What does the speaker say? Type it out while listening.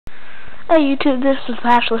Hey YouTube, this is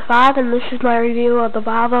Bachelor5 and this is my review of the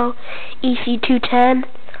Volvo ec210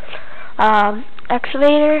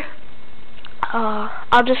 excavator.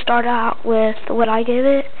 I'll just start out with what I gave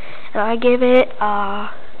it, and I gave it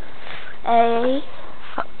a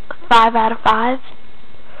 5 out of 5.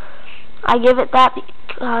 I give it that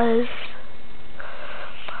because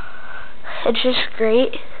it's just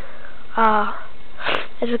great.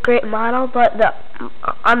 It's a great model, but the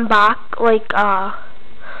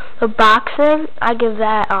the boxing, I give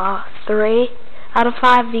that 3 out of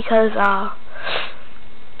 5 because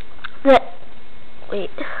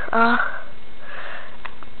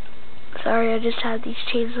sorry, I just had these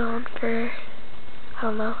chains on for, I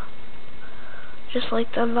don't know, just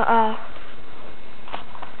like them, but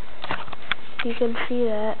you can see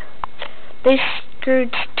that they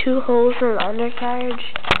screwed 2 holes in the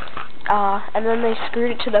undercarriage, and then they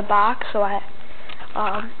screwed it to the box, so it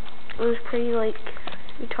was pretty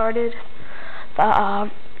retarded.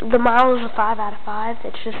 But the model is a 5 out of 5.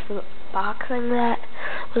 It's just the boxing that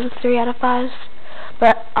was a 3 out of 5.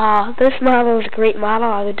 But this model is a great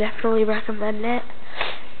model. I would definitely recommend it.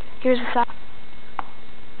 Here's the side.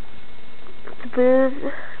 The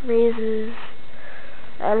boom raises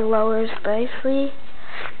and lowers nicely.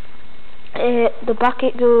 The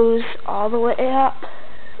bucket goes all the way up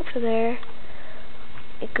to there.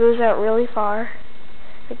 It goes out really far.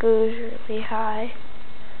 It goes really high.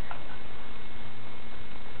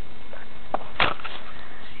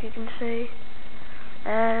 You can see,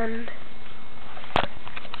 and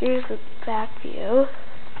here's the back view.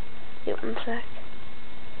 Wait 1 sec.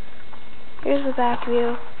 Here's the back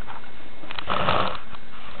view.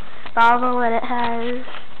 Volvo, and it has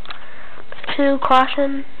 2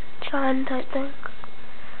 caution sign type things.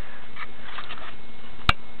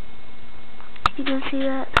 You can see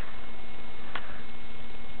that,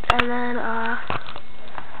 and then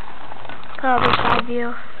probably side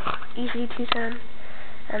view, ec210.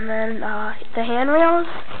 And then the handrails,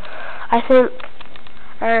 I think,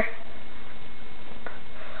 are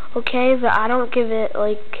okay, but I don't give it,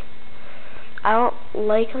 I don't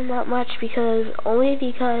like them that much because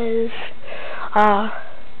how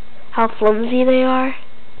flimsy they are.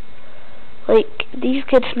 These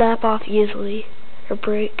could snap off easily, or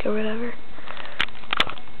break, or whatever.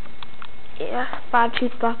 Yeah,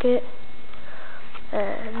 5-tooth bucket,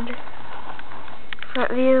 and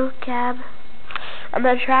front view, cab. And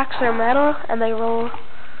the tracks are metal, and they roll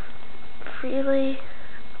freely.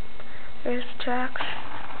 There's the tracks,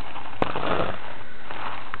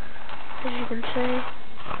 as you can see.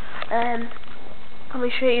 And let me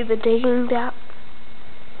show you the digging depth.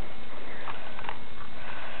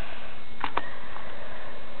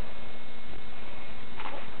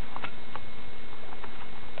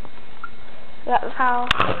 That's how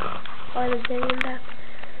the digging depth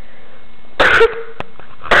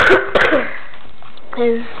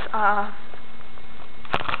is.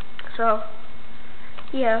 So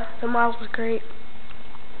yeah, the model is great.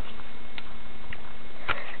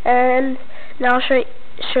 And now I'll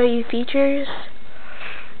show you features.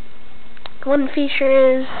 One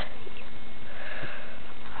feature is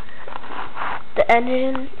the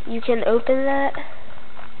engine. You can open that.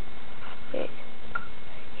 Here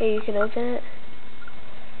you can open it,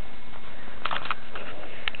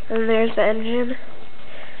 and there's the engine.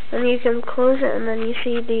 Then you can close it, and then you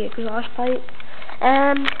see the exhaust pipe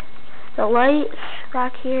and the lights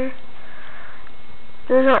back here.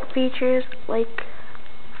 Those aren't features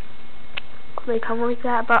they come like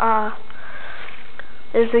that, but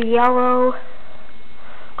there's a yellow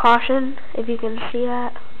caution, if you can see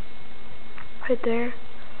that, right there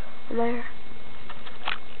and there.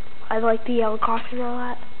 I like the yellow caution a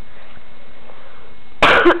lot.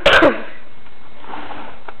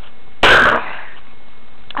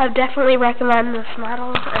 I definitely recommend this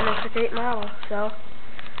model, and it's a great model.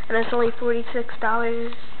 And it's only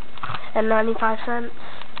 $46.95.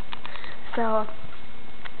 So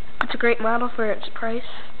it's a great model for its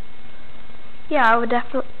price. Yeah, I would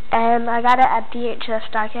definitely, and I got it at DHS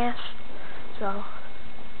Diecast. So,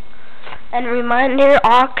 and reminder,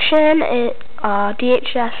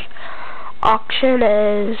 DHS auction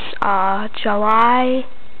is July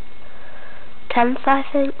 10th, I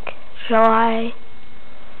think.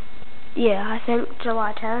 I think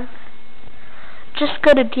July 10th. Just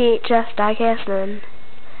go to DHS Diecast and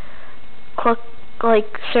click,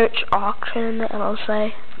 search auction, and it'll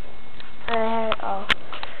say. And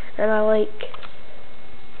I like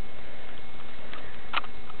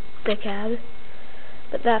the cab.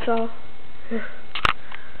 But that's all.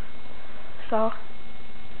 So,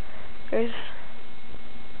 here's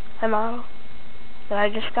my model that I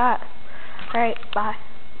just got. Alright, bye.